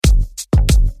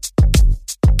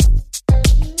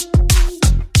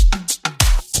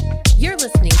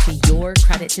Your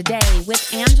Credit Today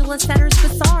with Angela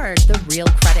Setters-Bassard, the real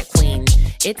credit queen.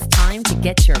 It's time to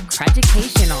get your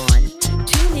creditation on.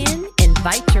 Tune in,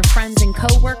 invite your friends and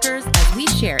coworkers as we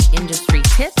share industry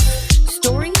tips,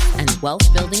 stories, and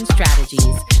wealth building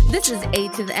strategies. This is A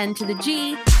to the N to the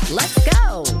G. Let's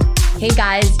go. Hey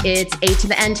guys, it's A to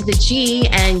the N to the G,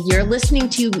 and you're listening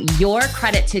to Your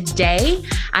Credit Today.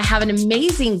 I have an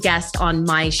amazing guest on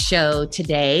my show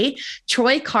today,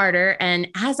 Troy Carter. And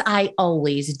as I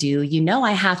always do, you know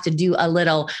I have to do a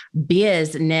little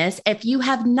business. If you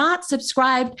have not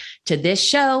subscribed to this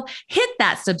show, hit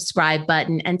that subscribe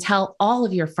button and tell all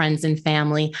of your friends and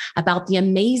family about the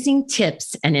amazing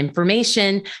tips and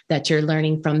information that you're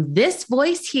learning from this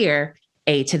voice here,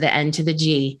 A to the N to the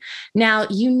G. Now,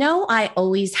 you know, I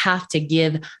always have to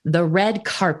give the red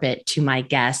carpet to my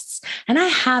guests, and I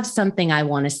have something I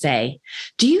want to say.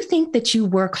 Do you think that you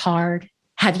work hard?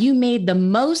 Have you made the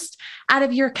most out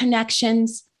of your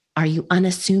connections? Are you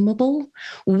unassumable?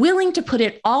 Willing to put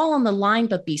it all on the line,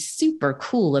 but be super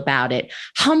cool about it?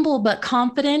 Humble but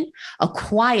confident? A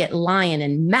quiet lion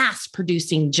and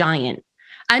mass-producing giant?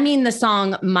 I mean, the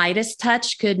song Midas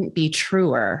Touch couldn't be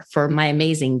truer for my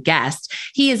amazing guest.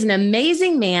 He is an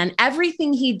amazing man.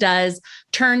 Everything he does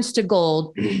turns to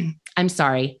gold. I'm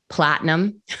sorry,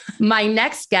 platinum. My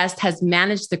next guest has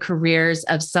managed the careers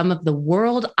of some of the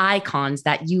world icons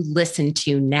that you listen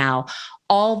to now,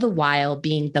 all the while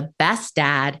being the best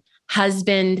dad,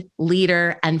 husband,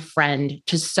 leader, and friend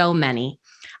to so many.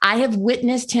 I have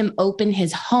witnessed him open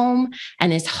his home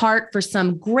and his heart for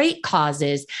some great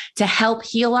causes to help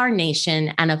heal our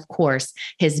nation. And of course,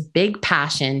 his big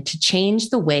passion to change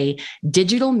the way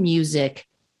digital music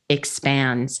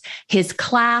expands. His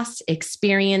class,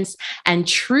 experience, and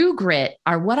true grit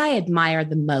are what I admire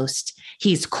the most.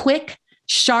 He's quick,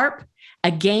 sharp, a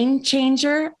game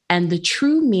changer, and the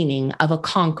true meaning of a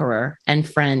conqueror and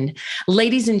friend.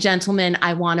 Ladies and gentlemen,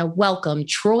 I want to welcome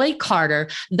Troy Carter,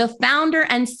 the founder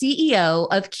and CEO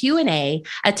of Q&A,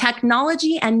 a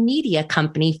technology and media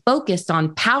company focused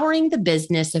on powering the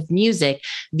business of music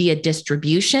via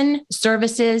distribution,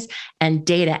 services, and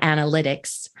data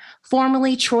analytics.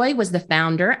 Formerly, Troy was the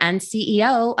founder and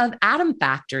CEO of Atom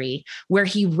Factory, where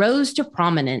he rose to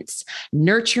prominence,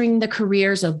 nurturing the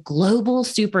careers of global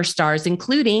superstars,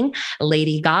 including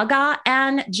Lady Gaga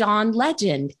and John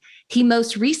Legend. He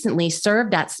most recently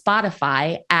served at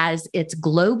Spotify as its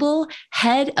global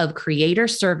head of creator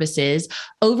services,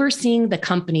 overseeing the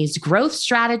company's growth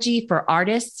strategy for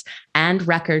artists and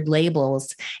record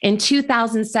labels. In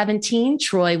 2017,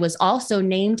 Troy was also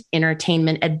named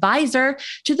entertainment advisor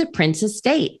to the Prince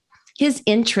Estate. His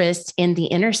interest in the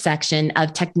intersection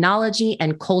of technology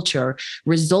and culture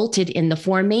resulted in the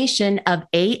formation of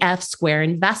AF Square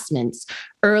Investments.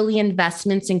 Early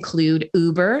investments include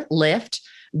Uber, Lyft,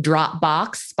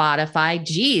 Dropbox, Spotify,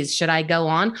 geez, should I go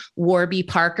on? Warby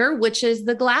Parker, which is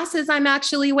the glasses I'm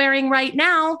actually wearing right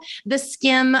now, the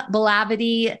Skim,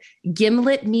 Blavity,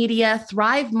 Gimlet Media,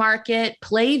 Thrive Market,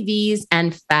 Play V's,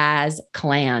 and Faz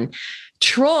Clan.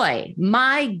 Troy,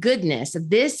 my goodness,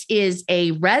 this is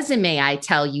a resume, I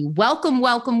tell you. Welcome,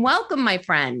 welcome, welcome, my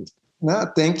friend. No,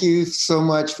 thank you so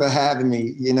much for having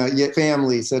me. You know, your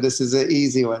family, so this is an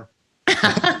easy one.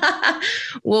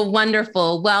 Well,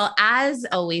 wonderful. Well, as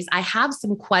always, I have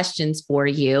some questions for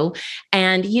you.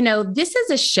 And, you know, this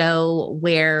is a show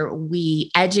where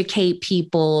we educate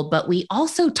people, but we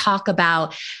also talk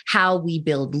about how we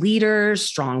build leaders,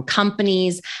 strong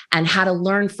companies, and how to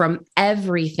learn from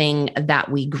everything that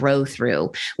we grow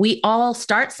through. We all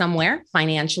start somewhere,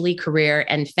 financially, career,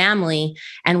 and family,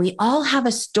 and we all have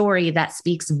a story that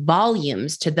speaks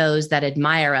volumes to those that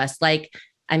admire us.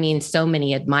 So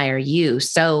many admire you.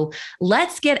 So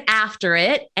let's get after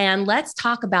it. And let's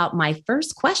talk about my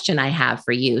first question I have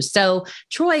for you. So,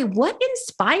 Troy, what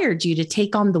inspired you to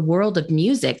take on the world of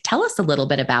music? Tell us a little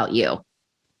bit about you.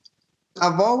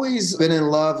 I've always been in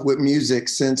love with music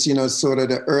since, sort of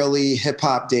the early hip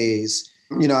hop days.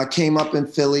 I came up in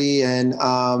Philly and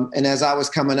as I was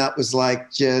coming up, it was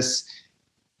like just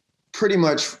pretty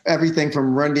much everything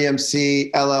from Run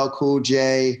DMC, LL Cool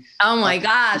J. Oh my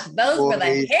gosh, those were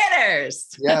the hitters.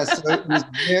 Yeah, so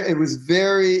it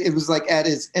was like at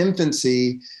its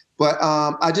infancy, but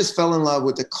I just fell in love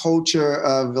with the culture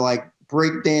of like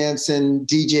breakdancing,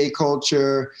 DJ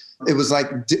culture. It was like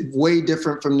way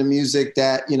different from the music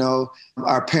that,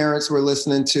 our parents were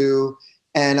listening to.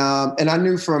 And I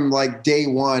knew from like day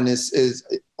one is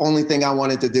only thing I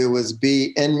wanted to do was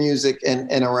be in music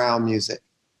and around music.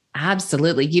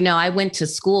 Absolutely. I went to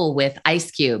school with Ice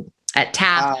Cube at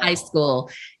Taft High School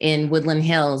in Woodland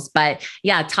Hills. But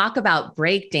yeah, talk about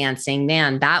breakdancing,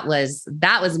 man. That was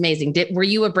amazing. Were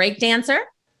you a breakdancer?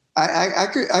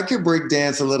 I could break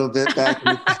dance a little bit back.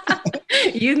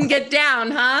 You can get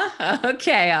down, huh?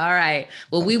 Okay, all right.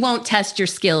 Well, we won't test your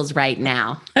skills right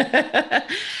now.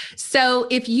 So,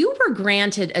 if you were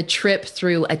granted a trip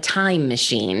through a time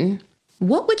machine,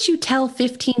 what would you tell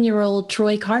 15-year-old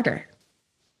Troy Carter?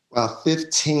 Well,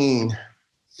 15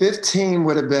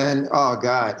 would have been, oh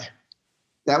God,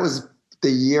 that was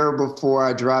the year before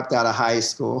I dropped out of high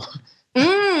school.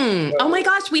 Oh my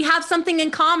gosh, we have something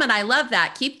in common. I love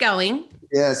that. Keep going.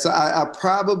 Yeah, so I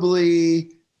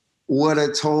probably would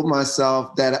have told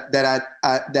myself that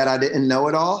I didn't know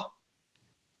it all,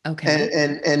 Okay.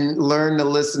 and learn to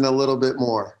listen a little bit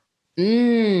more.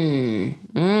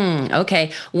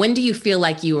 Okay. When do you feel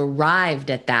like you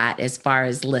arrived at that as far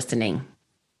as listening?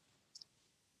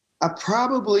 I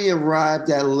probably arrived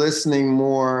at listening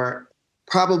more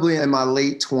probably in my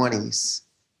late 20s.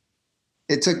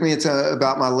 It took me into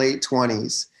about my late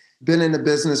 20s. Been in the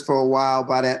business for a while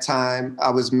by that time.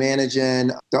 I was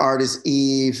managing the artist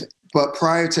Eve. But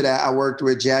prior to that, I worked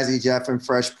with Jazzy Jeff and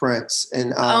Fresh Prince.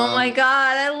 And Oh my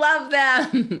God, I love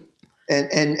them.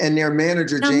 and their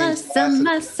manager, James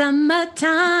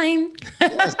Summertime.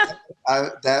 Yes,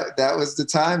 that was the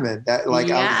timing. That like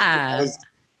Yeah.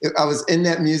 I was in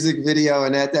that music video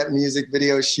and at that music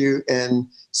video shoot and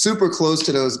super close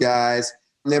to those guys.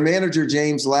 Their manager,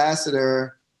 James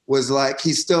Lassiter, was like,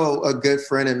 he's still a good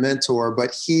friend and mentor,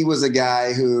 but he was a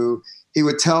guy who he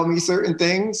would tell me certain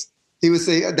things. He would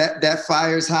say that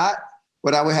fire's hot,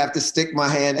 but I would have to stick my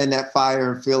hand in that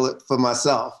fire and feel it for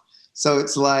myself. So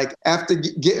it's like after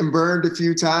getting burned a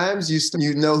few times,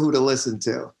 you know who to listen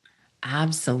to.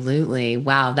 Absolutely.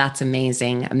 Wow, that's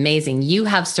amazing. Amazing. You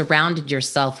have surrounded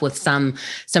yourself with some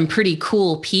pretty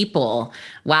cool people.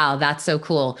 Wow, that's so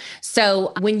cool.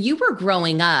 So, when you were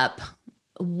growing up,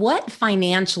 what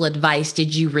financial advice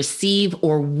did you receive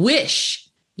or wish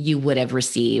you would have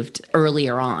received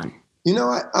earlier on? You know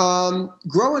what?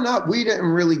 Growing up, we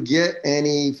didn't really get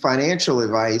any financial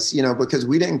advice, because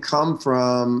we didn't come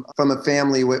from a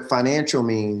family with financial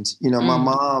means. My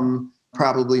mom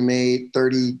probably made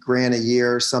 30 grand a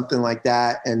year, something like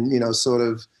that. And, sort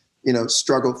of,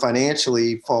 struggled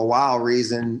financially for a while,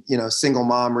 raising, single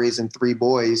mom raising three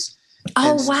boys.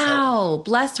 Oh, And wow.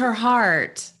 Bless her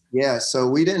heart. yeah.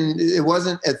 So it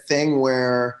wasn't a thing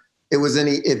where it was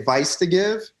any advice to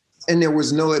give. And there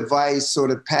was no advice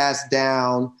sort of passed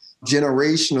down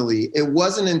generationally. It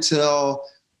wasn't until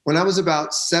when I was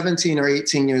about 17 or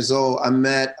 18 years old, I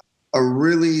met a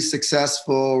really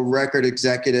successful record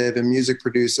executive and music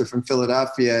producer from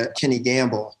Philadelphia, Kenny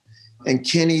Gamble. And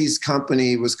Kenny's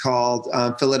company was called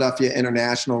Philadelphia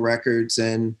International Records.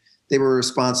 And they were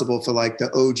responsible for like the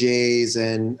OJs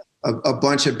and a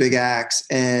bunch of big acts.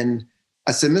 And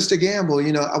I said, Mr. Gamble,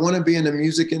 I want to be in the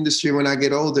music industry when I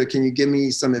get older. Can you give me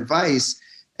some advice?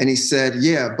 And he said,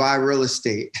 yeah, buy real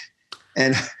estate.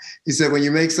 And he said, when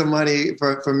you make some money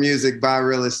for music, buy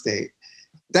real estate.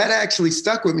 That actually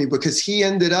stuck with me because he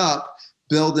ended up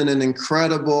building an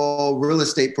incredible real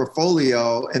estate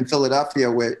portfolio in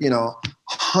Philadelphia with,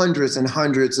 hundreds and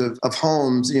hundreds of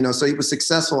homes, so he was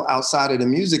successful outside of the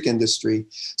music industry.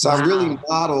 So wow. I really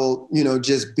modeled,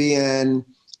 just being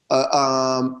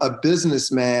a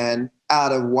businessman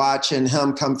out of watching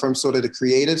him come from sort of the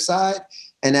creative side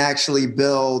and actually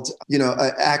build,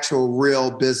 an actual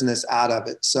real business out of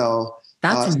it. So,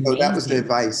 so that was the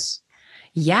advice.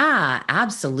 Yeah,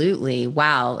 absolutely.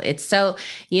 Wow. It's so,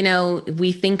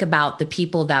 we think about the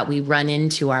people that we run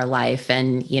into our life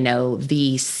and,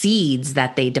 the seeds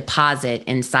that they deposit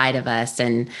inside of us.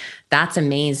 And that's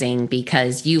amazing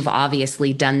because you've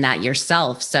obviously done that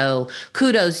yourself. So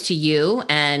kudos to you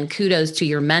and kudos to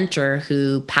your mentor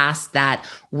who passed that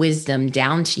wisdom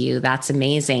down to you. That's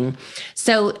amazing.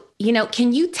 So,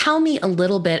 can you tell me a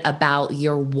little bit about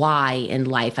your why in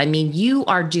life? I mean, you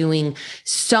are doing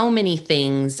so many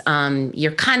things.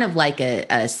 You're kind of like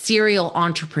a serial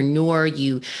entrepreneur.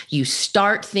 You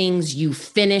start things, you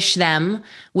finish them,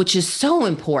 which is so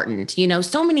important.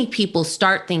 So many people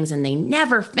start things and they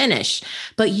never finish,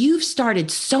 but you've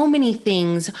started so many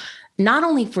things not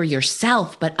only for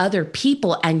yourself, but other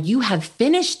people, and you have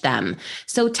finished them.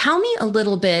 So tell me a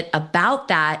little bit about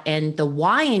that and the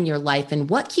why in your life and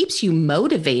what keeps you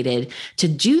motivated to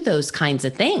do those kinds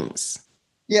of things.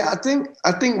 Yeah,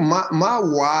 I think my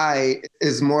why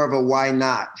is more of a why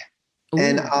not. Ooh.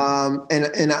 And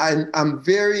I'm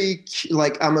very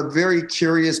I'm a very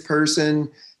curious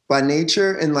person by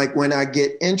nature. And like when I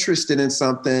get interested in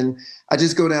something, I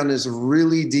just go down this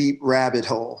really deep rabbit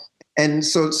hole. And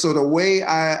so the way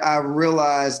I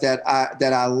realized that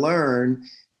I learn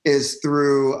is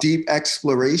through deep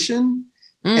exploration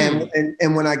Mm.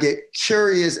 And when I get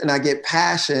curious and I get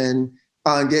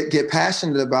get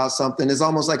passionate about something, it's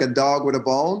almost like a dog with a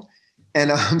bone.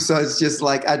 And so it's just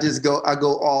like I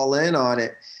go all in on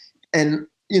it. And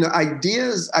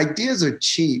ideas are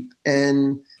cheap,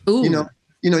 and you Ooh. know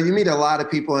you meet a lot of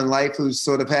people in life who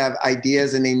sort of have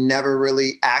ideas and they never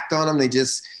really act on them. They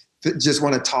just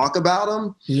want to talk about them.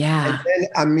 And Yeah. then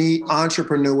I meet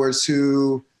entrepreneurs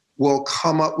who will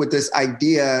come up with this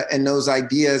idea, and those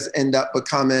ideas end up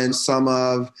becoming some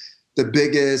of the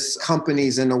biggest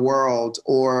companies in the world.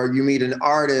 Or you meet an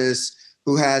artist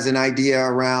who has an idea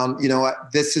around,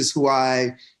 this is who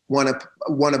I want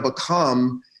to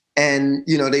become. And,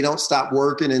 they don't stop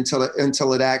working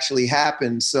until it actually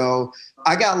happens. So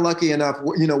I got lucky enough,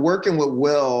 working with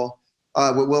Will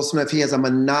Smith. He has a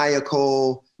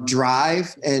maniacal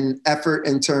drive and effort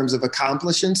in terms of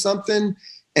accomplishing something.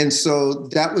 And so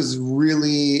that was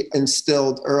really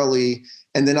instilled early.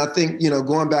 And then I think,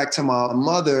 going back to my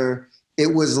mother,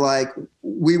 it was like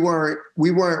we weren't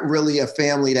really a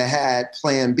family that had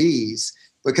plan Bs,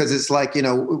 because it's like,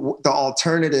 the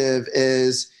alternative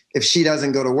is if she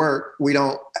doesn't go to work, we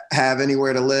don't have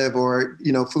anywhere to live or,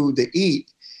 food to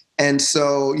eat. And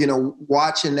so,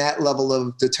 watching that level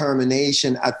of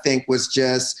determination, I think, was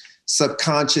just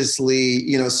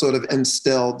subconsciously, sort of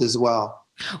instilled as well.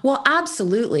 Well,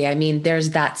 absolutely. I mean,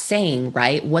 there's that saying,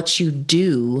 right? What you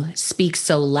do speaks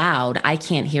so loud, I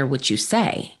can't hear what you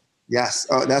say. Yes.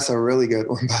 Oh, that's a really good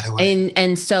one, by the way.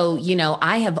 And so,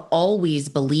 I have always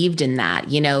believed in that.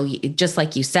 Just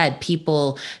like you said,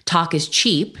 people talk is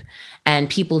cheap and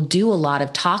people do a lot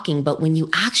of talking, but when you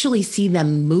actually see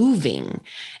them moving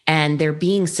and they're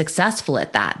being successful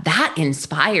at that, that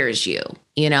inspires you,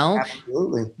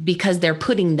 Absolutely. because they're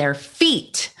putting their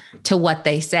feet to what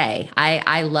they say.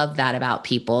 I love that about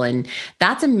people. And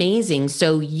that's amazing.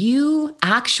 So you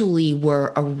actually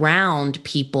were around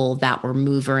people that were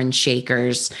mover and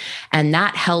shakers, and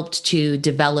that helped to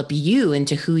develop you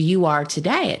into who you are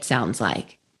today, it sounds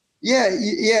like. Yeah.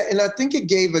 Yeah. And I think it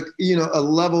gave a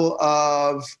level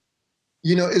of,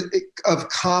 of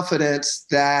confidence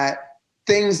that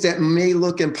things that may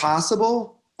look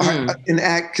impossible and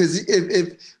act, because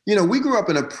if we grew up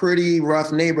in a pretty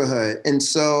rough neighborhood, and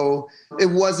so it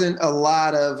wasn't a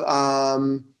lot of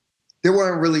there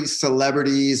weren't really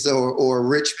celebrities or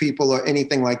rich people or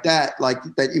anything like that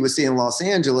you would see in Los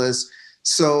Angeles.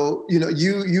 So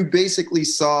you basically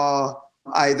saw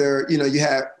either you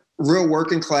had real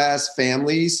working class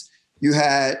families, you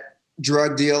had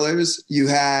drug dealers, you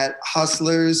had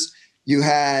hustlers, you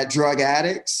had drug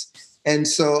addicts, and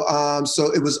so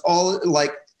it was all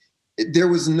like, there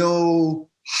was no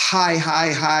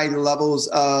high levels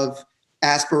of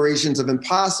aspirations of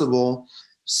impossible.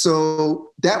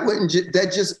 So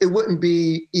it wouldn't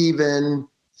be even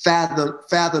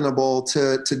fathomable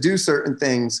to do certain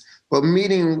things. But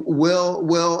meeting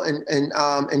Will and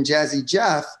Jazzy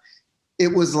Jeff,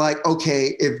 it was like,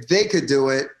 okay, if they could do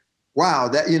it, wow,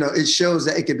 that, it shows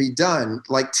that it could be done.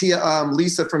 Like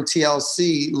Lisa from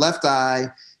TLC, Left Eye,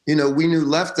 we knew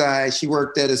Left Eye. She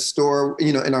worked at a store,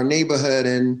 in our neighborhood.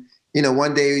 And,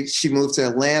 one day she moved to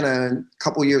Atlanta, and a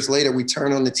couple of years later, we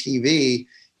turn on the TV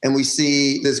and we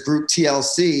see this group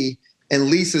TLC, and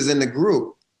Lisa's in the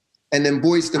group. And then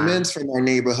Boyz II Men's from our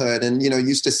neighborhood, and,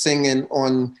 used to sing in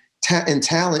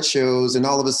talent shows. And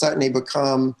all of a sudden they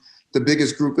become the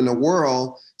biggest group in the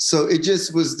world. So it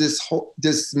just was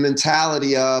this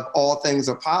mentality of all things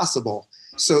are possible.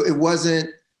 So it wasn't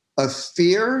a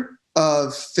fear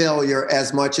of failure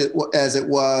as much as it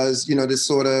was, this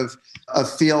sort of a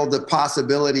field of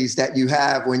possibilities that you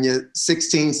have when you're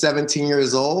 16, 17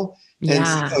 years old. Yeah.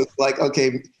 And so it's like,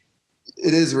 okay,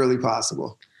 it is really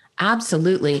possible.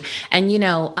 Absolutely. And,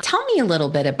 tell me a little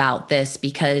bit about this,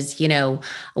 because,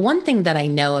 one thing that I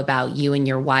know about you and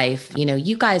your wife,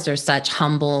 you guys are such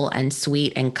humble and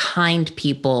sweet and kind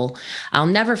people. I'll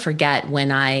never forget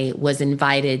when I was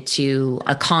invited to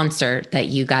a concert that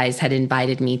you guys had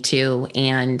invited me to,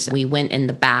 and we went in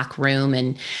the back room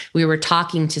and we were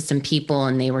talking to some people,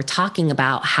 and they were talking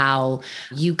about how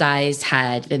you guys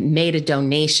had made a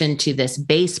donation to this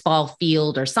baseball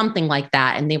field or something like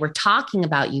that. And they were talking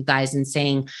about you guys and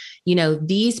saying,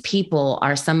 these people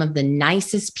are some of the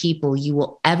nicest people you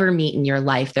will ever meet in your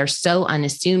life. They're so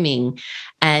unassuming.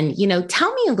 And,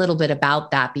 tell me a little bit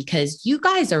about that, because you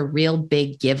guys are real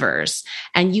big givers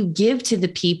and you give to the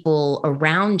people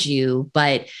around you,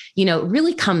 but, it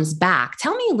really comes back.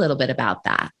 Tell me a little bit about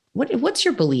that. What's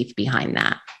your belief behind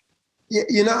that?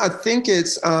 Yeah, I think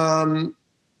it's,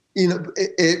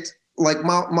 it like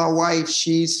my wife,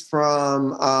 she's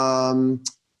from,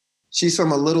 she's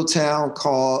from a little town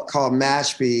called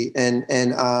Mashpee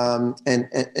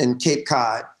and Cape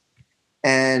Cod.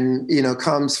 And, you know,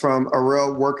 comes from a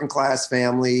real working class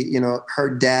family. You know, her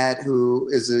dad, who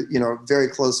is a, you know, very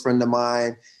close friend of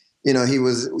mine, you know,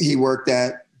 he worked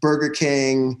at Burger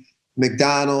King,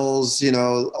 McDonald's, you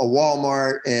know, a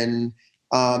Walmart, and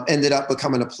ended up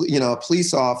becoming a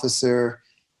police officer,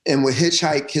 and would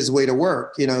hitchhike his way to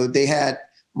work. You know, they had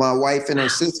my wife and her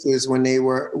sisters when they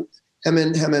were, him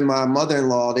and my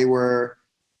mother-in-law, they were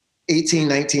 18,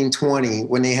 19, 20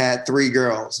 when they had 3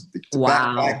 girls.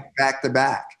 Wow. Back to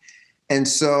back. And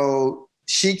so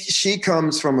she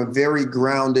comes from a very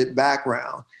grounded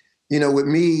background. You know, with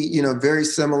me, you know, very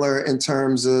similar in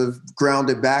terms of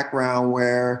grounded background,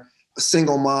 where a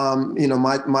single mom, you know,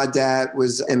 my dad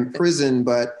was in prison,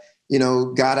 but, you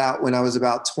know, got out when I was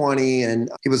about 20, and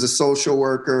he was a social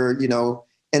worker, you know,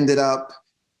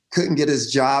 couldn't get his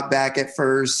job back at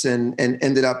first, and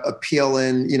ended up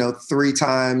appealing, you know, 3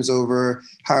 times over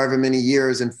however many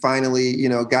years, and finally, you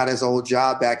know, got his old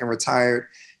job back and retired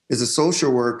as a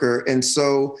social worker. And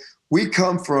so we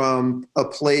come from a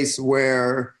place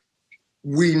where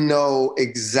we know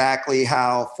exactly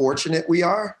how fortunate we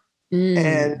are,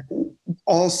 and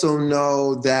also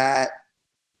know that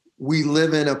we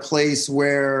live in a place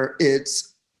where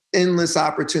it's endless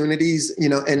opportunities, you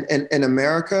know, in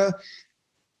America.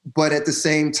 But at the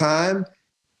same time,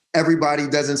 everybody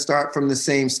doesn't start from the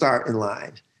same starting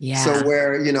line. Yeah. So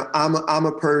where, you know, I'm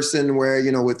a person where,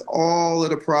 you know, with all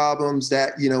of the problems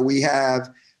that, you know, we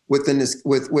have within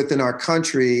our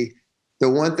country, the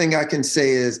one thing I can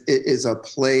say is it is a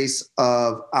place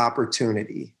of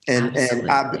opportunity. And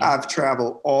I've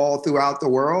traveled all throughout the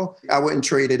world. I wouldn't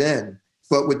trade it in.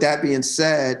 But with that being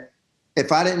said,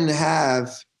 if I didn't have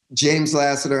James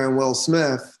Lassiter and Will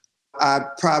Smith, I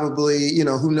probably, you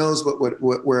know, who knows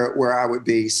where I would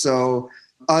be. So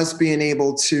us being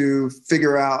able to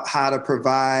figure out how to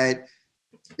provide,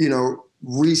 you know,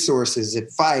 resources,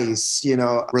 advice, you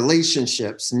know,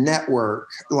 relationships, network,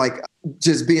 like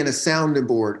just being a sounding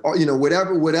board, or, you know,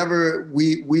 whatever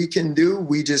we can do,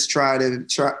 we just try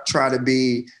to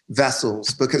be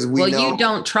vessels, because we know. You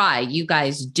don't try, you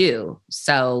guys do.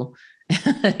 So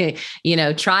you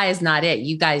know, try is not it.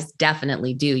 You guys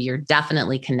definitely do. You're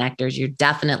definitely connectors. You're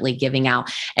definitely giving out.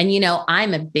 And, you know,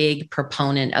 I'm a big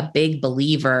proponent, a big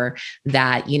believer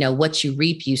that, you know, what you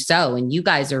reap, you sow. And you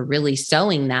guys are really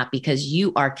sowing that, because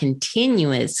you are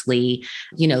continuously,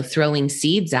 you know, throwing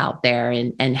seeds out there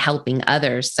and helping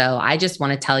others. So I just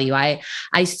want to tell you, I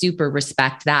super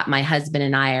respect that. My husband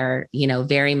and I are, you know,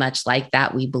 very much like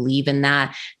that. We believe in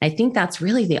that. I think that's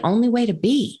really the only way to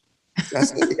be.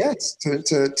 Yes,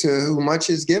 to who much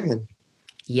is given.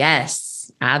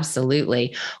 Yes,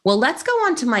 absolutely. Well, let's go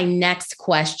on to my next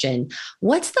question.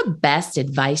 What's the best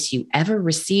advice you ever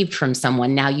received from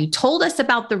someone? Now, you told us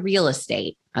about the real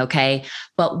estate, okay?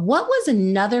 But what was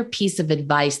another piece of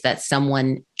advice that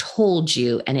someone told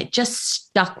you and it just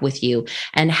stuck with you?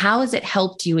 And how has it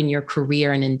helped you in your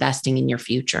career and investing in your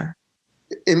future?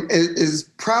 It is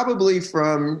probably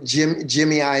from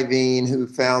Jimmy Iovine, who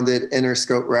founded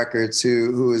Interscope Records,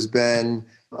 who has been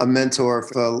a mentor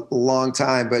for a long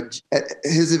time. But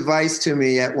his advice to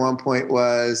me at one point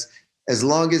was, as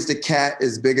long as the cat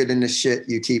is bigger than the shit,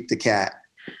 you keep the cat.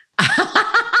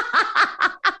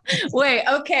 Wait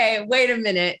a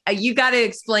minute. You got to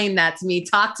explain that to me.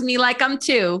 Talk to me like I'm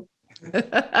 2.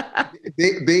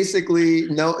 Basically,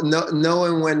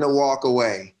 knowing when to walk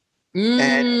away.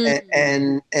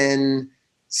 And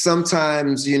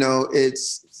sometimes, you know,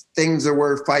 it's things are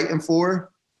worth fighting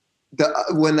for.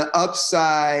 When the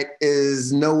upside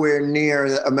is nowhere near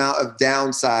the amount of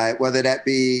downside, whether that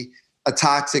be a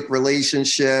toxic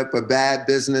relationship, a bad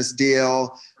business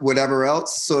deal, whatever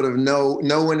else, sort of know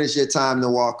when is your time to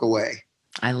walk away.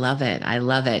 I love it. I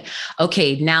love it.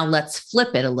 Okay, now let's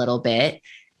flip it a little bit.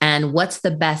 And what's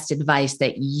the best advice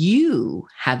that you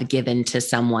have given to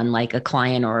someone like a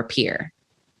client or a peer?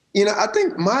 You know, I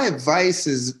think my advice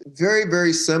is very,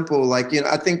 very simple. Like, you know,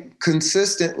 I think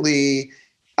consistently,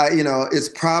 you know, it's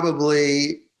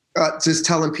probably just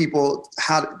telling people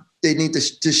how they need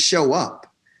to just show up.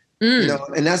 You know,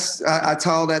 and I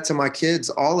tell that to my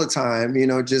kids all the time, you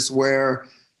know, just where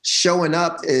showing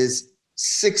up is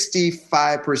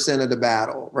 65% of the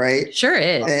battle, right? Sure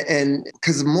is. And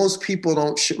because most people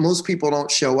don't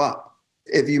show up.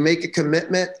 If you make a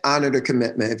commitment, honor the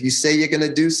commitment. If you say you're going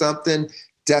to do something,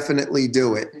 definitely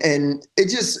do it. And it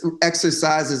just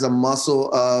exercises a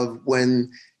muscle of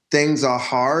when things are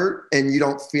hard and you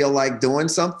don't feel like doing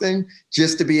something,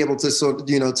 just to be able to sort of,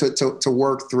 you know, to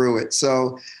work through it.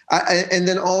 So, and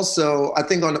then also I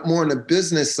think on the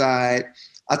business side,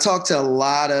 I talk to a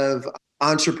lot of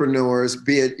entrepreneurs,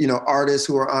 be it, artists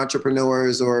who are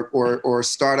entrepreneurs or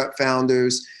startup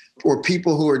founders or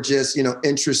people who are just,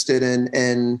 interested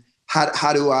in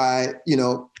how do I,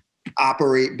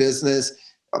 operate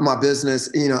my business.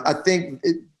 I think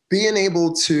being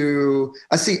able to,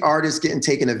 I see artists getting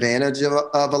taken advantage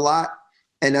of a lot.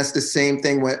 And that's the same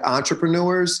thing with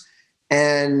entrepreneurs.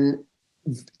 And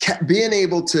being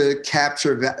able to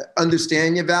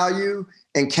understand your value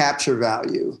and capture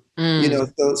value.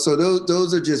 So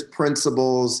those are just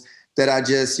principles that I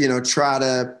just, try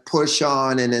to push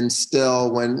on and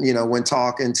instill when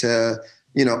talking to,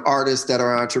 artists that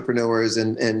are entrepreneurs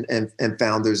and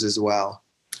founders as well.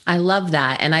 I love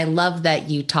that. And I love that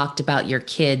you talked about your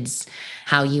kids,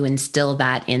 how you instill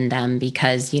that in them,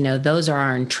 because, those are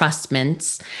our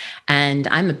entrustments. And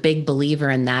I'm a big believer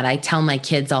in that. I tell my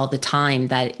kids all the time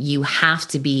that you have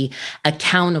to be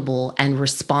accountable and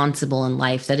responsible in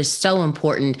life. That is so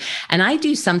important. And I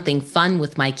do something fun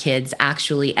with my kids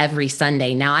actually every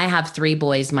Sunday. Now, I have 3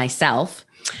 boys myself.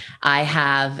 I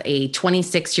have a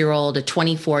 26-year-old, a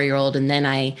 24-year-old, and then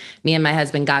me and my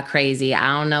husband got crazy.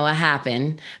 I don't know what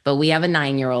happened, but we have a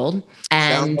 9-year-old.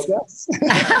 And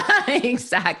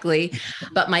exactly.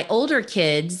 But my older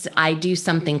kids, I do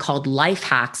something called life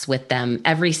hacks with them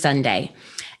every Sunday.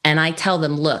 And I tell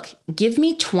them, look, give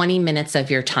me 20 minutes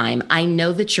of your time. I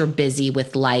know that you're busy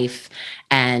with life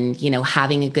and,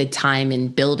 having a good time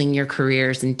and building your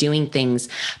careers and doing things.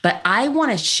 But I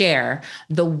want to share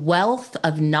the wealth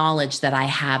of knowledge that I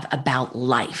have about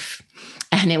life.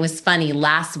 And it was funny,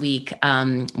 last week,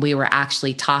 we were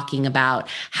actually talking about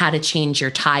how to change your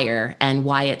tire and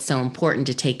why it's so important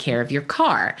to take care of your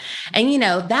car. And,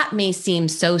 that may seem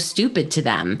so stupid to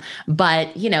them, but,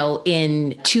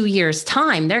 in 2 years'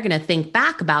 time, they're going to think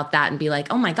back about that and be like,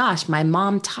 oh my gosh, my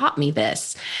mom taught me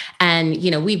this. And,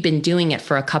 we've been doing it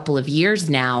for a couple of years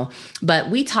now, but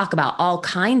we talk about all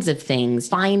kinds of things,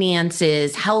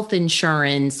 finances, health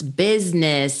insurance,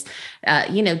 business,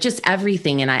 just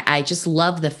everything. And I just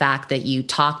love the fact that you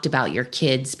talked about your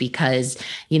kids because,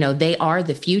 they are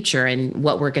the future. And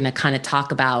what we're going to kind of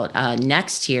talk about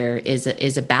next year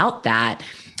is about that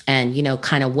and,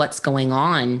 kind of what's going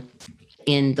on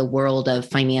in the world of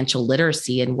financial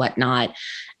literacy and whatnot.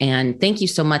 And thank you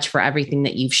so much for everything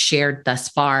that you've shared thus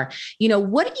far.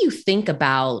 What do you think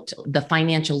about the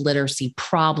financial literacy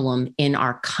problem in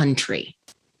our country?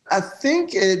 I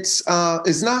think it's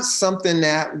not something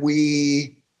that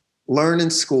we learn in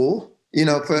school,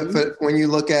 for when you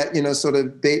look at, sort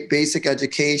of basic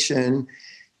education.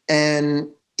 And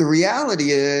the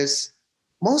reality is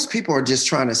most people are just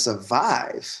trying to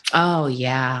survive. Oh,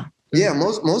 yeah. Yeah,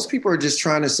 most people are just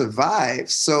trying to survive.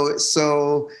 So it's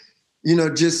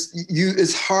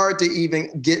hard to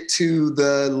even get to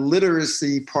the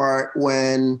literacy part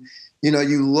when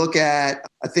you look at,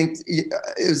 I think it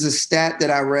was a stat that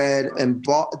I read, and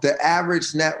the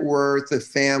average net worth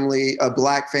of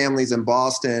Black families in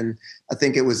Boston, I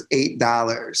think it was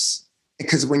 $8.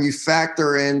 Because when you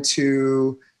factor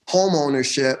into home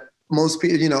ownership, most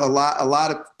people, a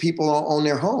lot of people don't own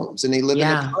their homes and they live in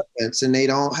apartments and they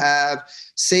don't have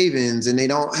savings and they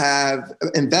don't have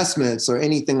investments or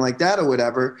anything like that or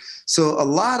whatever. So a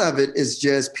lot of it is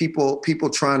just people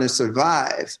trying to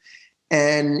survive.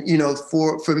 And,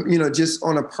 for just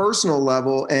on a personal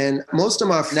level, and most of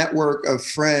my network of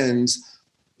friends,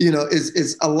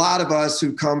 is a lot of us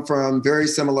who come from very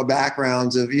similar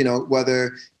backgrounds of,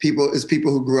 whether people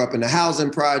who grew up in the housing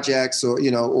projects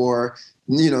or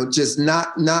just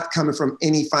not coming from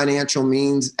any financial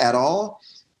means at all,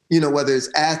 whether it's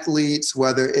athletes,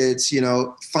 whether it's,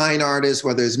 fine artists,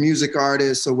 whether it's music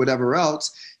artists or whatever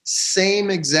else, same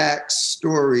exact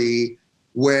story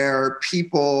where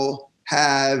people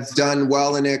have done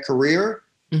well in their career,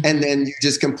 and then you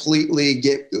just completely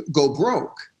go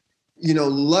broke.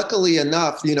 Luckily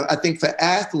enough, I think for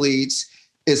athletes,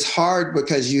 it's hard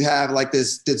because you have like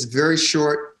this very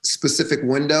short specific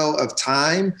window of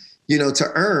time,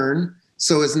 to earn.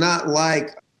 So it's not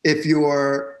like if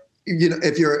you're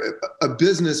a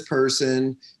business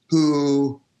person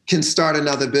who can start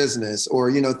another business or,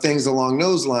 things along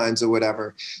those lines or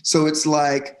whatever. So it's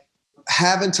like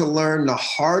having to learn the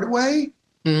hard way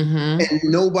and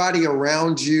nobody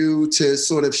around you to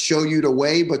sort of show you the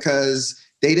way because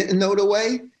they didn't know the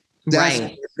way.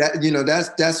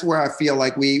 That's where I feel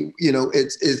like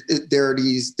there are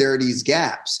these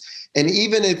gaps. And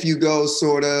even if you go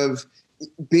sort of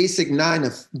basic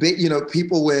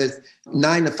people with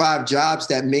 9 to 5 jobs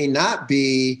that may not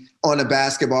be on a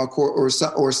basketball court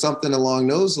or something along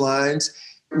those lines,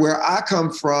 where I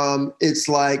come from, it's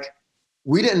like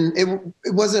it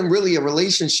wasn't really a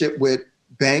relationship with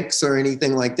banks or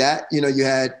anything like that. You know, you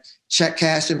had check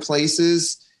cash in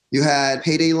places, you had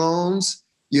payday loans,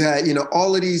 you had, you know,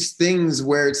 all of these things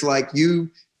where it's like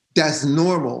that's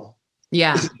normal.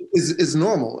 Yeah. Is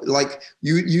normal. Like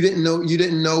you didn't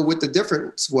know what the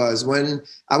difference was when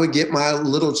I would get my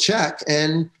little check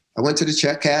and I went to the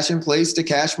check cash in place to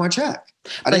cash my check.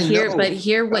 But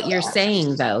hear what you're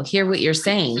saying though. Hear what you're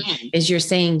saying is you're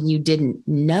saying you didn't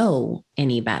know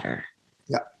any better.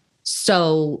 Yeah.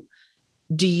 So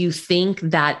do you think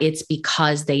that it's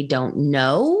because they don't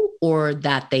know or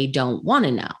that they don't want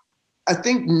to know? I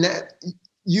think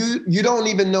you don't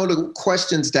even know the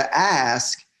questions to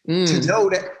ask to know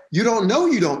that you don't know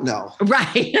you don't know.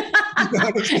 Right. You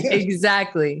know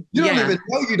exactly. You don't even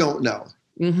know you don't know.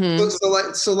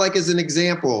 Mm-hmm. So like as an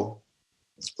example,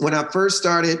 when I first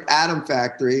started Atom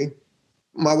Factory,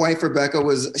 my wife Rebecca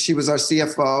was our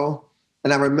CFO,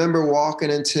 and I remember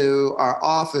walking into our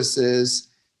offices,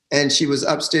 and she was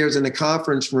upstairs in the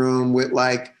conference room with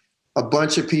like a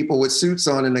bunch of people with suits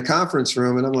on in the conference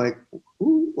room, and I'm like,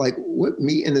 what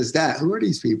meeting is that? Who are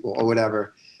these people or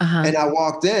whatever? Uh-huh. And I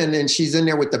walked in, and she's in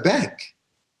there with the bank.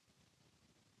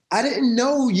 I didn't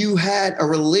know you had a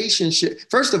relationship.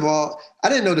 First of all, I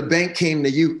didn't know the bank came to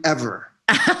you ever.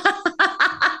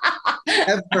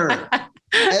 Ever.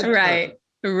 Right.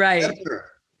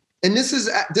 Ever. And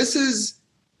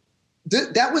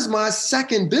that was my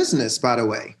second business, by the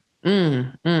way.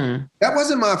 That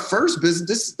wasn't my first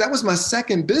business. That was my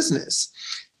second business.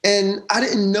 And I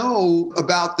didn't know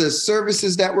about the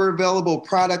services that were available,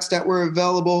 products that were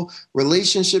available,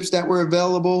 relationships that were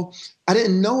available. I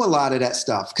didn't know a lot of that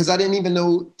stuff because I didn't even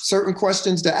know certain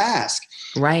questions to ask.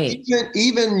 Right.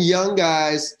 Even young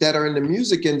guys that are in the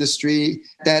music industry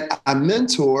that I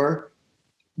mentor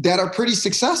that are pretty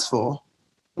successful,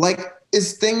 like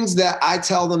it's things that I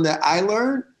tell them that I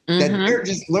learned that they're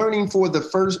just learning for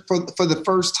the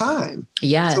first time.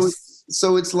 Yes.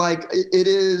 So it's like it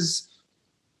is.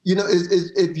 You know,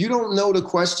 if you don't know the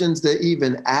questions to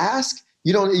even ask,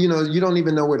 you don't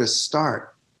even know where to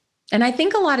start. And I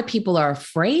think a lot of people are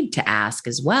afraid to ask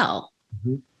as well,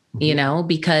 you know,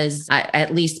 because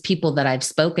at least people that I've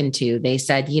spoken to, they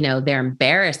said, you know, they're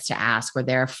embarrassed to ask or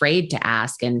they're afraid to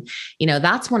ask. And, you know,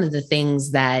 that's one of the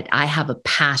things that I have a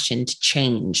passion to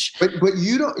change. But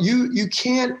you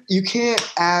can't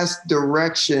ask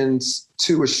directions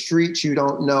to a street you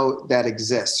don't know that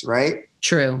exists, right?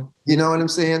 True. You know what I'm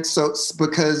saying? So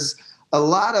because a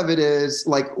lot of it is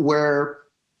like where,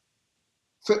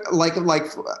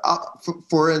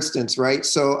 for instance, right?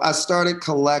 So I started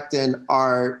collecting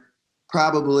art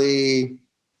probably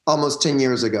almost 10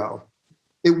 years ago.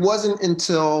 It wasn't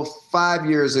until 5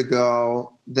 years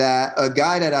ago that a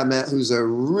guy that I met who's a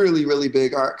really, really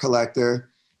big art collector,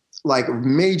 like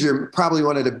major, probably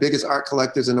one of the biggest art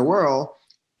collectors in the world,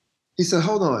 he said,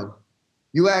 hold on,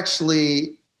 you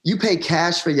pay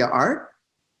cash for your art?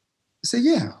 I said,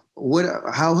 yeah.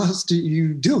 How else do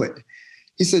you do it?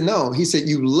 He said, no. He said,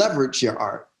 you leverage your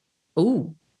art.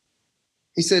 Ooh.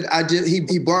 He said,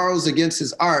 he borrows against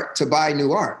his art to buy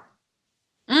new art.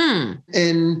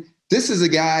 And this is a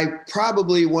guy,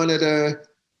 probably one of the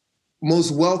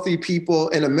most wealthy people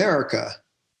in America.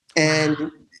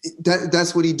 And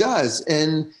that's what he does.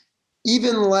 And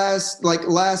even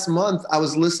last month, I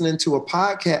was listening to a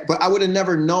podcast, but I would have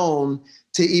never known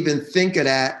to even think of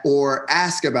that or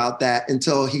ask about that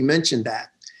until he mentioned that.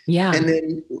 Yeah. And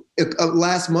then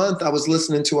last month I was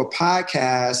listening to a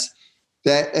podcast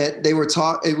that they were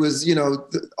it was, you know,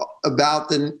 about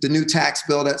the new tax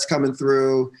bill that's coming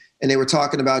through. And they were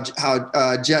talking about how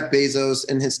Jeff Bezos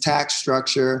and his tax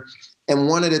structure. And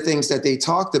one of the things that they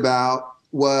talked about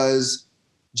was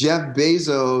Jeff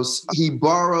Bezos, he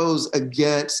borrows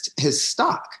against his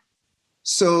stock.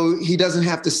 So he doesn't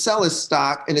have to sell his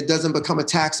stock and it doesn't become a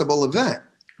taxable event.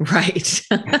 Right.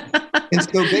 And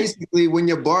so basically when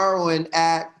you're borrowing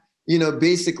at, you know,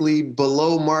 basically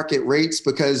below market rates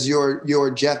because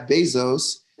you're Jeff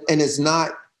Bezos and it's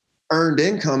not earned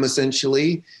income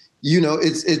essentially, you know,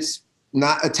 it's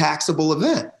not a taxable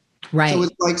event. Right. So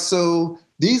it's like,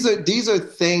 these are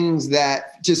things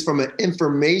that just from an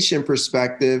information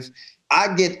perspective,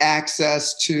 I get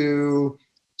access to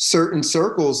certain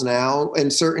circles now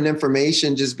and certain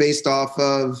information just based off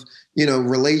of, you know,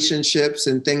 relationships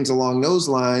and things along those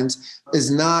lines is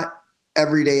not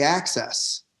everyday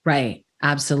access. Right.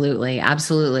 Absolutely.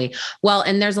 Absolutely. Well,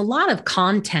 and there's a lot of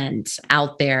content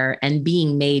out there and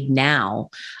being made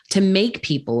now. to make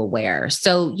people aware.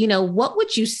 So, what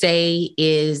would you say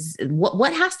is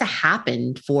what has to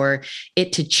happen for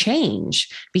it to change?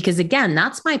 Because again,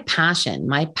 that's my passion.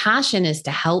 My passion is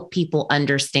to help people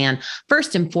understand,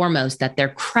 first and foremost, that their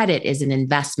credit is an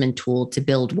investment tool to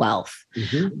build wealth.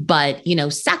 Mm-hmm. But,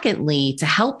 secondly, to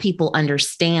help people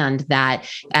understand that,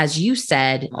 as you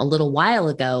said a little while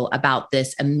ago about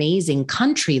this amazing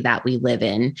country that we live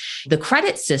in, the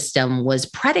credit system was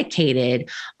predicated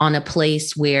on a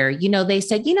place where, they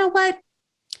said, you know what?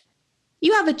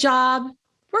 You have a job.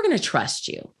 We're going to trust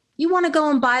you. You want to go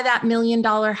and buy that $1 million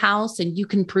house and you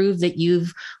can prove that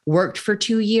you've worked for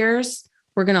 2 years.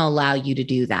 We're going to allow you to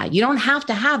do that. You don't have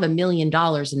to have $1 million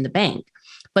in the bank,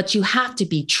 but you have to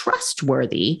be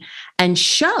trustworthy and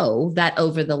show that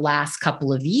over the last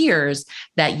couple of years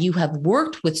that you have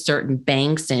worked with certain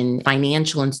banks and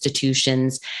financial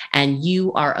institutions and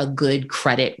you are a good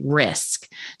credit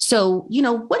risk. So,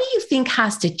 what do you think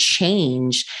has to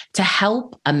change to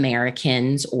help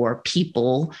Americans or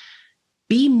people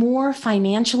be more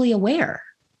financially aware?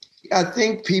 I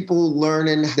think people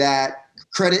learning that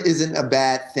credit isn't a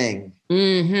bad thing.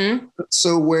 Mm-hmm.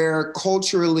 So where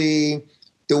culturally,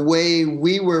 the way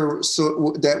we were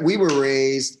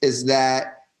raised is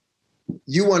that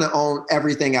you want to own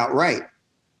everything outright.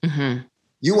 Mm-hmm.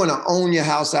 You want to own your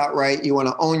house outright. You want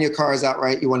to own your cars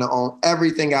outright. You want to own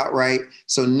everything outright,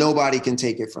 so nobody can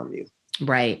take it from you.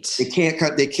 Right. They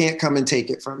can't come and take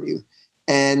it from you.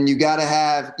 And you got to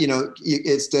have,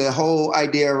 it's the whole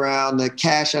idea around the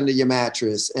cash under your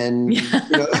mattress, and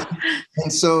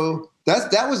and so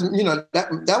that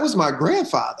was my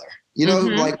grandfather.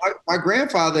 Mm-hmm. Like my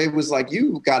grandfather was like,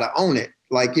 you got to own it.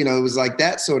 Like, it was like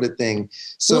that sort of thing.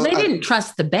 So they didn't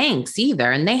trust the banks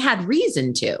either, and they had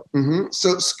reason to. Mm-hmm.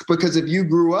 So because if you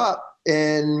grew up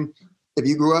during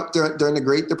the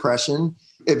Great Depression,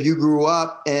 if you grew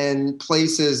up in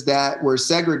places that were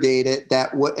segregated,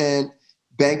 that wouldn't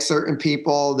bank certain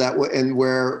people, and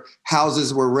where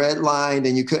houses were redlined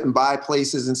and you couldn't buy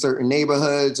places in certain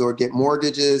neighborhoods or get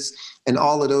mortgages and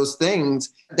all of those things,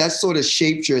 that sort of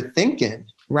shaped your thinking.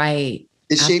 Right.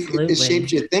 It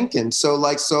shaped your thinking.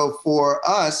 So for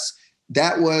us,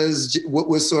 that was what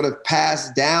was sort of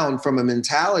passed down from a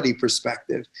mentality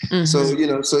perspective. Mm-hmm.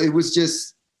 So it was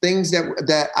just things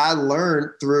that I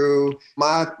learned through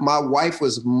my wife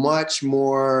was much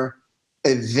more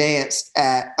advanced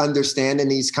at understanding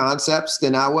these concepts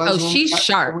than I was. Oh, she's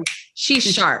sharp. She's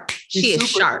sharp. She is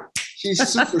sharp. She's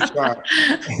super sharp.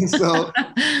 And so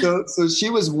she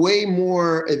was way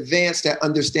more advanced at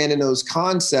understanding those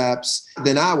concepts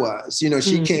than I was.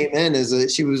 She came in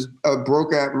she was a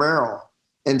broker at Merrill.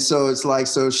 And so it's like,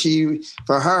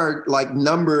 for her, like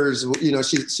numbers,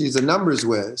 she's a numbers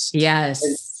whiz.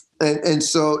 Yes. And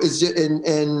so it's just,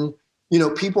 and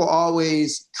people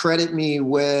always credit me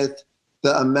with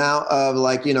the amount of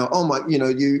like, oh my,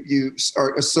 you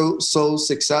are so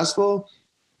successful.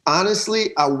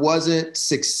 Honestly, I wasn't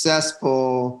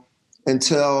successful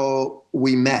until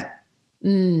we met.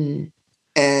 Mm.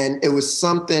 And it was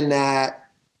something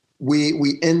that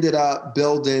we ended up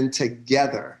building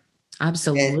together.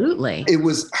 Absolutely. And it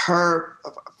was her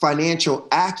financial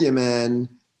acumen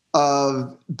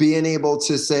of being able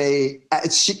to say,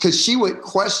 because she would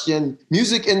question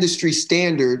music industry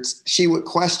standards. She would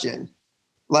question,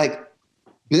 like,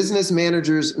 business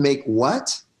managers make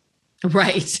what?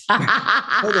 Right.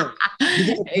 Hold on.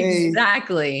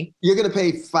 Exactly. You're going to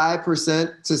pay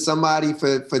 5% to somebody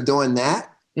for doing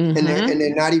that. Mm-hmm. And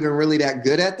they're not even really that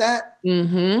good at that.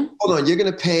 Mm-hmm. Hold on. You're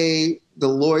going to pay the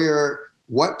lawyer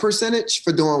what percentage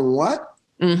for doing what?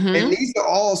 Mm-hmm. And these are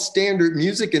all standard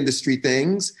music industry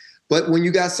things. But when you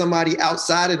got somebody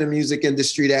outside of the music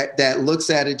industry that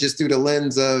looks at it just through the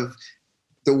lens of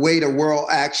the way the world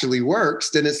actually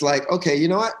works, then it's like, okay, you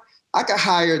know what? I could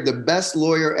hire the best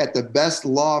lawyer at the best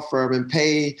law firm and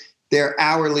pay their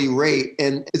hourly rate.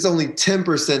 And it's only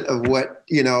 10% of what,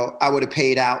 I would have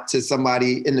paid out to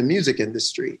somebody in the music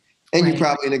industry. And right. You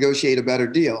probably negotiate a better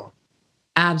deal.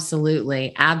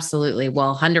 Absolutely. Absolutely.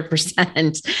 Well,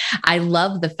 100%. I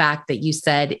love the fact that you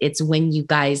said it's when you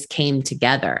guys came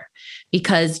together,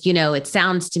 because, it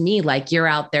sounds to me like you're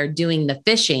out there doing the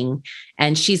fishing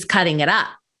and she's cutting it up.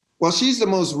 Well, she's the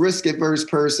most risk-averse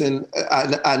person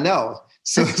I know.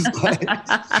 So it's like,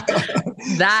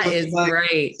 that is like,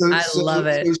 great. I love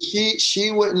it. So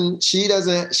she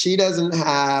doesn't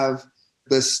have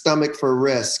the stomach for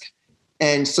risk.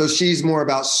 And so she's more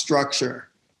about structure.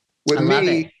 With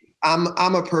me,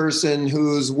 I'm a person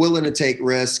who's willing to take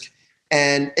risk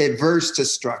and averse to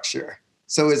structure.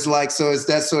 So it's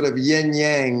that sort of yin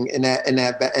yang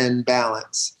in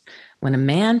balance. When a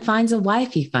man finds a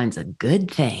wife, he finds a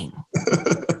good thing.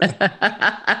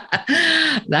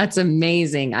 That's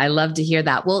amazing. I love to hear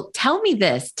that. Well, tell me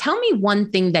this. Tell me one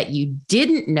thing that you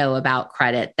didn't know about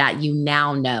credit that you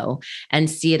now know and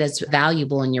see it as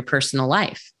valuable in your personal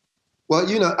life. Well,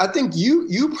 I think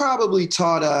you probably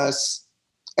taught us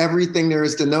everything there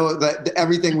is to know, that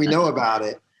everything we know about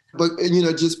it. But,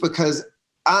 just because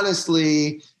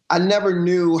honestly, I never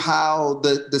knew how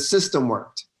the system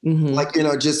worked. Mm-hmm. Like,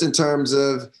 just in terms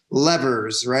of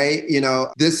levers, right?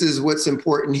 This is what's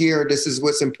important here. This is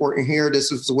what's important here.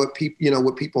 This is what people,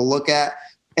 what people look at.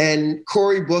 And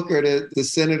Cory Booker, the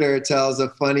senator, tells a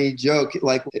funny joke,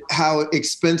 like how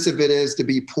expensive it is to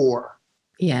be poor.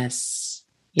 Yes.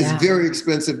 Yeah. It's very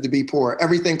expensive to be poor.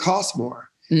 Everything costs more.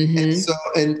 Mm-hmm.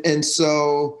 And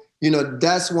so,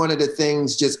 that's one of the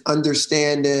things, just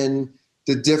understanding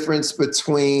the difference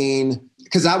between,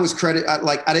 because I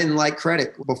didn't like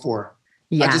credit before.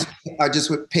 Yeah. I just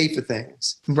would pay for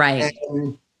things. Right.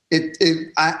 And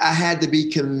I had to be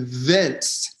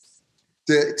convinced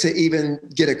to even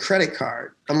get a credit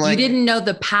card. I'm like, you didn't know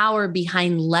the power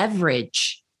behind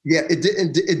leverage. Yeah, it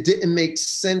didn't make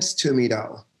sense to me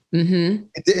though. Mm-hmm.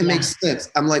 It didn't make sense.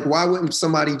 I'm like, why wouldn't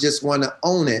somebody just want to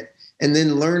own it? And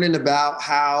then learning about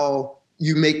how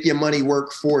you make your money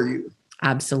work for you.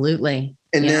 Absolutely.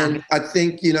 And then I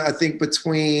think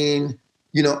between,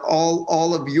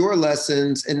 all of your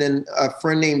lessons, and then a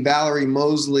friend named Valerie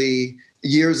Mosley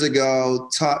years ago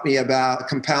taught me about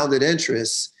compounded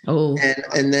interest. Oh.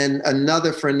 And then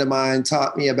another friend of mine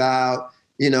taught me about,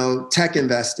 tech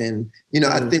investing.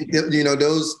 I think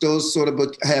that, those sort of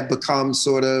have become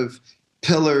sort of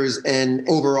pillars and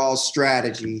overall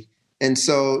strategy. And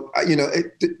so,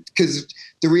 because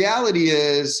the reality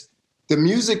is the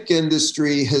music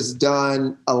industry has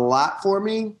done a lot for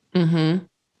me, mm-hmm.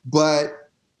 but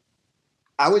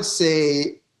I would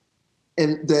say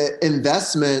the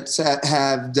investments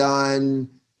have done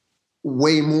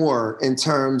way more in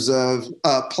terms of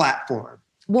a platform.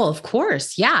 Well, of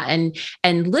course. Yeah.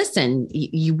 And listen,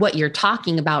 what you're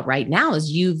talking about right now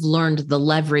is you've learned the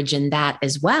leverage in that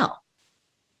as well.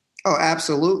 Oh,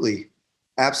 absolutely.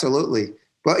 Absolutely.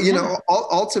 But,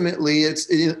 ultimately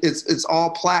it's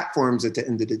all platforms at the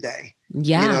end of the day.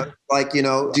 Yeah.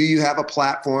 Do you have a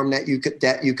platform that you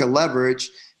could leverage?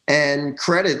 And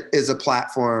credit is a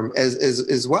platform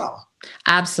as well.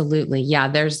 Absolutely. Yeah.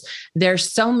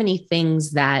 There's so many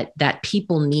things that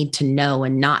people need to know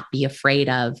and not be afraid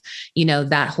of.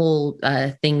 That whole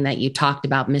thing that you talked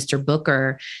about, Mr.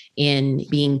 Booker, in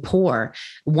being poor.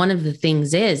 One of the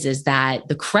things is that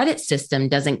the credit system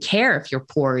doesn't care if you're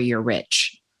poor or you're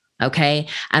rich. Okay.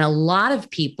 And a lot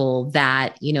of people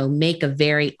that, make a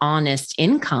very honest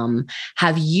income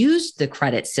have used the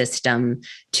credit system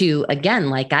to, again,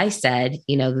 like I said,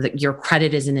 your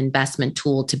credit is an investment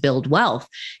tool to build wealth.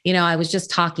 I was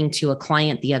just talking to a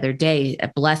client the other day,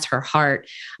 bless her heart.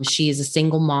 She is a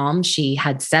single mom. She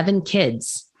had 7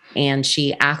 kids. And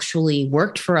she actually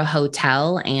worked for a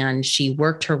hotel, and she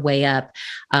worked her way up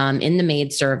in the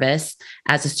maid service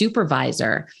as a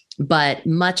supervisor. But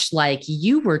much like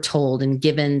you were told and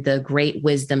given the great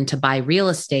wisdom to buy real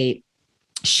estate,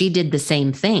 she did the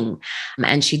same thing.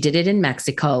 And she did it in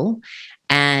Mexico.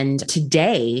 And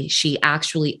today she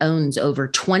actually owns over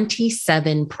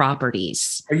 27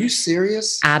 properties. Are you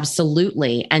serious?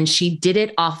 Absolutely. And she did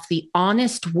it off the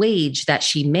honest wage that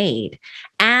she made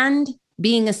and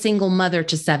being a single mother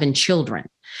to 7 children.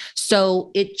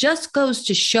 So it just goes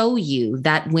to show you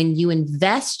that when you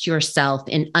invest yourself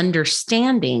in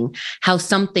understanding how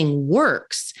something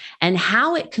works and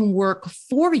how it can work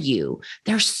for you,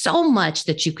 there's so much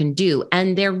that you can do.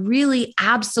 And there really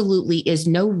absolutely is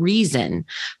no reason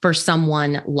for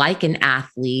someone like an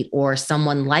athlete or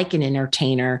someone like an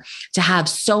entertainer to have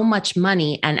so much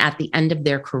money and at the end of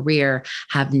their career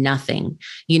have nothing.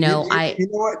 You know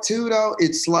what too, though?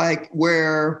 It's like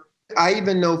where I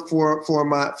even know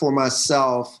for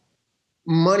myself,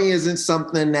 money isn't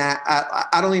something that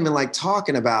I don't even like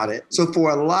talking about it. So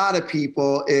for a lot of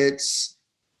people, it's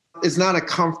not a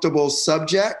comfortable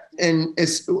subject. And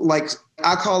it's like,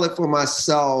 I call it for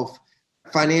myself,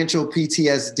 financial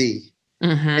PTSD.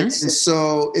 Mm-hmm. And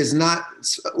so it's not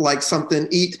like something,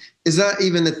 it's not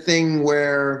even a thing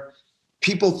where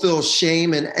people feel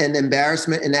shame and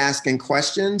embarrassment in asking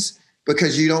questions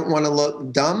because you don't want to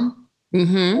look dumb.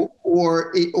 Mm-hmm.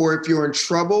 Or if you're in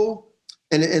trouble,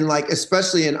 and like,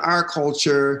 especially in our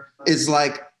culture, is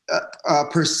like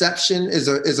perception is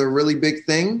a really big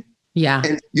thing. Yeah.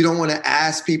 And you don't want to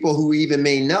ask people who even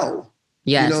may know.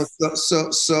 Yes.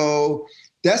 So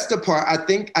that's the part. I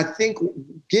think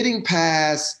getting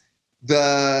past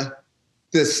the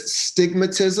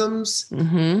stigmatisms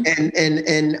mm-hmm.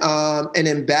 and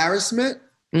embarrassment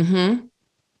Mm-hmm.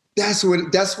 That's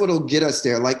what'll get us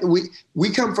there. Like we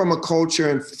come from a culture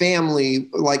and family,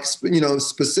 like,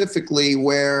 specifically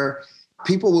where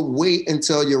people would wait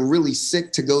until you're really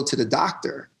sick to go to the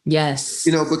doctor. Yes.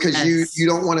 Because yes. you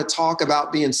don't want to talk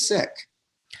about being sick,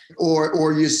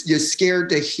 or you're scared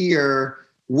to hear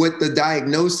what the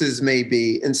diagnosis may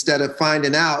be instead of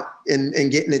finding out and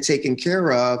getting it taken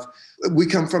care of. We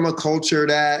come from a culture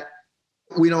that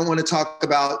we don't want to talk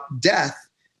about death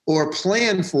or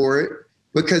plan for it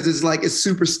because it's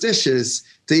superstitious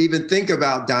to even think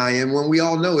about dying when we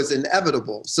all know it's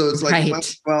inevitable. So it's like,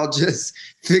 right. well, just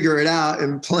figure it out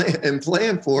and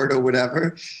plan for it or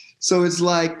whatever. So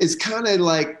it's kind of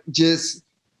like just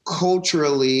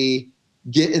culturally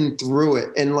getting through it.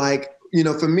 And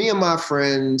for me and my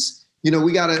friends,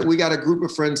 we got a group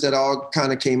of friends that all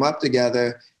kind of came up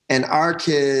together, and our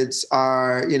kids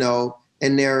are,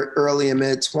 in their early and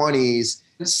mid 20s,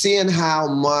 seeing how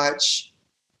much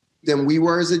than we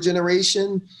were as a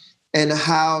generation and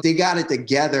how they got it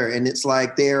together. And it's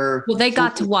like they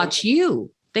got to watch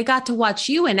you. They got to watch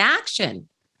you in action.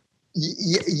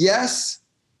 Yes.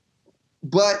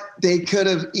 But they could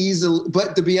have easily,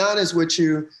 but to be honest with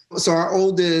you, so our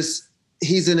oldest,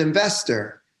 he's an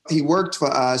investor. He worked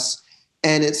for us,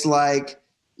 and it's like,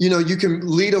 you can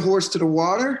lead a horse to the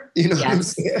water, yes. what I'm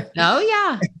saying? Oh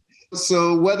yeah.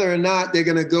 So whether or not they're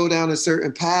going to go down a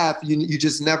certain path, you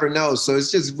just never know. So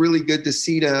it's just really good to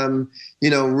see them,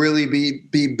 really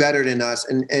be better than us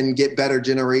and get better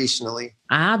generationally.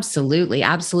 Absolutely.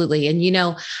 Absolutely.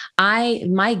 And,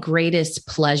 my greatest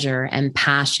pleasure and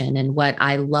passion and what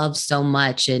I love so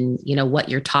much and, what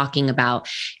you're talking about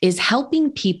is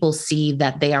helping people see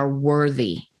that they are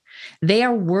worthy. They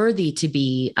are worthy to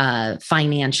be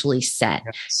financially set.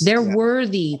 Yes, they're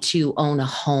worthy to own a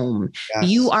home. Yes.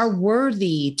 You are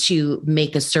worthy to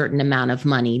make a certain amount of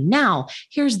money. Now,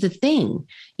 here's the thing,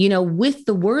 with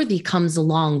the worthy comes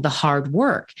along the hard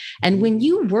work. And when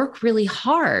you work really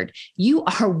hard, you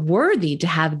are worthy to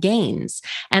have gains.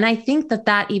 And I think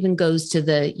that even goes to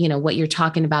the, what you're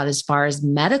talking about as far as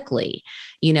medically,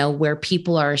 where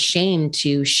people are ashamed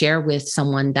to share with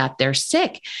someone that they're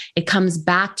sick. It comes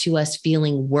back to us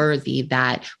feeling worthy,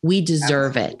 that we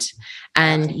deserve it.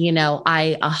 And,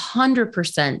 I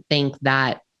 100% think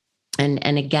that,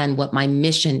 and again, what my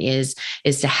mission is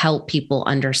to help people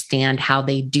understand how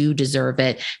they do deserve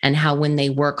it, and how when they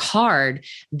work hard,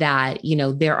 that,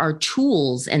 there are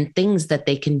tools and things that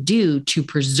they can do to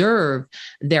preserve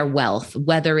their wealth,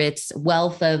 whether it's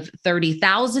wealth of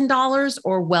 $30,000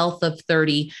 or wealth of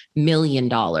 $30 million.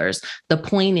 The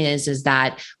point is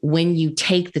that when you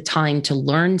take the time to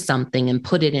learn something and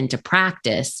put it into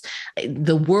practice,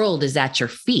 the world is at your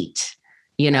feet,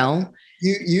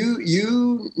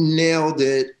 You nailed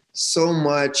it so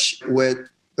much with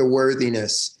the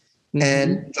worthiness. Mm-hmm.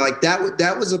 And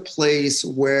that was a place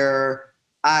where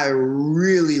I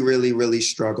really, really, really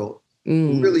struggled,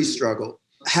 really struggled.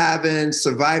 Having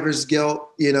survivor's guilt,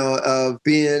 of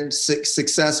being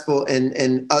successful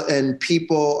and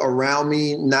people around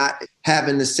me not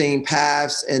having the same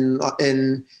paths. And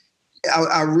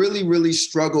I really, really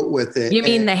struggled with it. You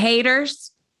mean the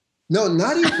haters? No,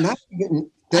 not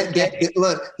even.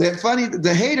 Look, they're funny.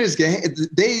 The haters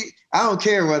I don't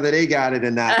care whether they got it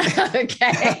or not.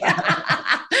 Okay.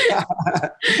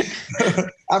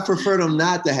 I prefer them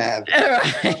not to have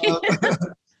it.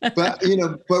 Right. But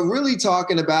really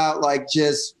talking about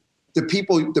just the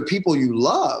people you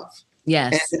love.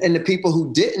 Yes. And the people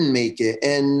who didn't make it.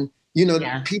 And,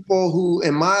 people who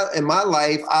in my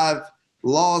life, I've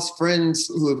lost friends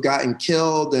who have gotten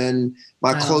killed, and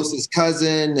my closest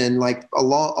cousin, and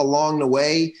along the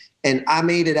way, and I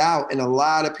made it out, and a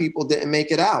lot of people didn't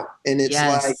make it out. And it's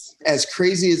as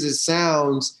crazy as it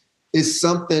sounds, is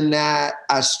something that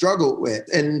I struggled with.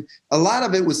 And a lot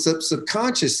of it was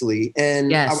subconsciously.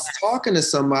 And I was talking to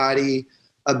somebody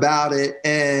about it,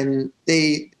 and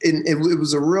it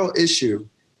was a real issue.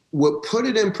 What put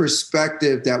it in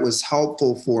perspective that was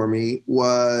helpful for me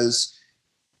was,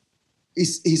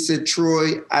 he said,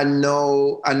 Troy, I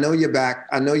know your back.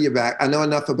 I know your back. I know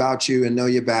enough about you and know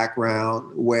your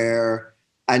background where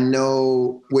I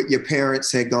know what your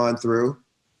parents had gone through.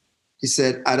 He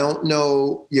said, I don't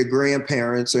know your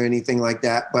grandparents or anything like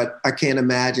that, but I can't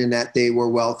imagine that they were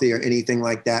wealthy or anything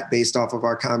like that based off of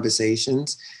our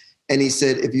conversations. And he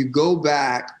said, if you go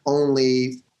back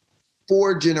only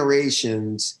 4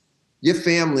 generations, your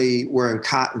family were in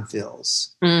cotton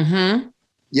fields. Mm-hmm.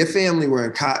 Your family were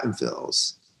in cotton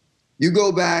fields. You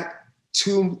go back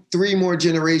 2-3 more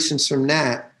generations from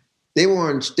that, they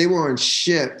were on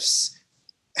ships,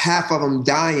 half of them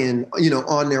dying,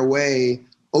 on their way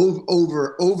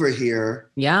over here.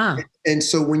 Yeah. And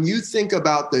so when you think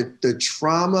about the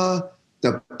trauma,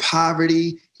 the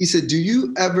poverty, he said, do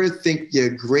you ever think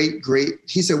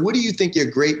he said, what do you think your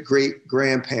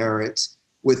great-great-grandparents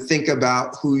would think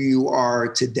about who you are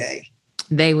today?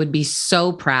 They would be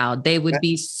so proud. They would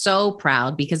be so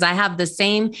proud because I have the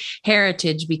same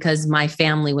heritage because my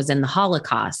family was in the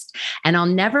Holocaust. And I'll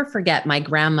never forget my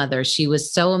grandmother. She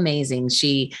was so amazing.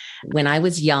 When I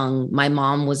was young, my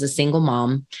mom was a single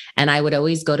mom, and I would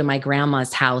always go to my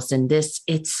grandma's house, and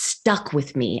it stuck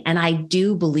with me. And I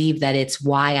do believe that it's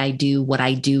why I do what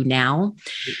I do now.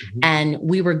 Mm-hmm. And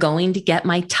we were going to get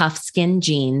my Tough Skin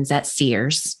jeans at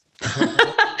Sears.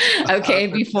 Okay,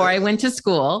 before I went to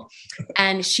school.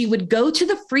 And she would go to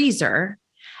the freezer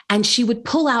and she would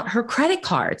pull out her credit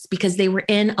cards because they were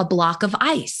in a block of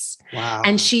ice. Wow.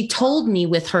 And she told me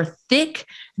with her thick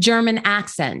German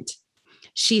accent,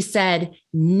 she said,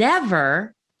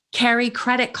 never carry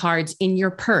credit cards in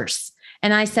your purse.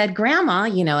 And I said, Grandma,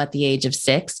 at the age of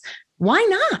 6, why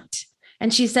not?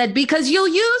 And she said, because you'll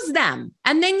use them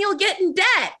and then you'll get in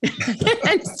debt.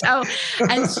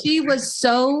 and she was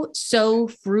so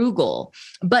frugal,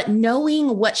 but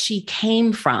knowing what she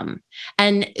came from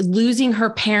and losing her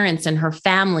parents and her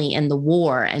family in the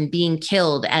war and being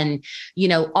killed and,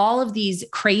 all of these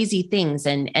crazy things.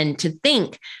 And to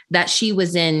think that she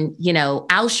was in,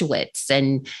 Auschwitz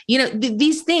and,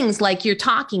 these things like you're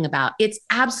talking about, it's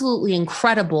absolutely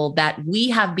incredible that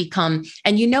we have become,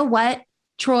 and you know what,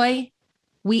 Troy?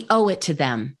 We owe it to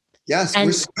them. Yes, and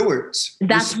we're stewards.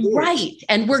 That's right.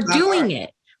 And we're doing it.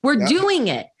 We're doing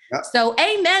it. Yep. So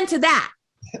amen to that.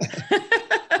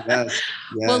 Yes.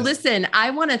 Well, listen, I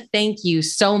want to thank you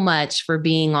so much for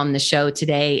being on the show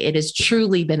today. It has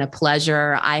truly been a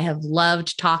pleasure. I have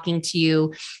loved talking to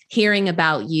you, hearing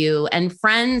about you, and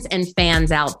friends and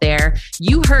fans out there.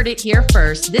 You heard it here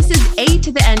first. This is A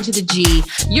to the N to the G.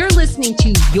 You're listening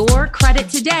to Your Credit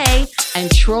Today,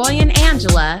 and Troy and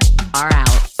Angela are out.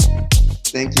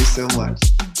 Thank you so much.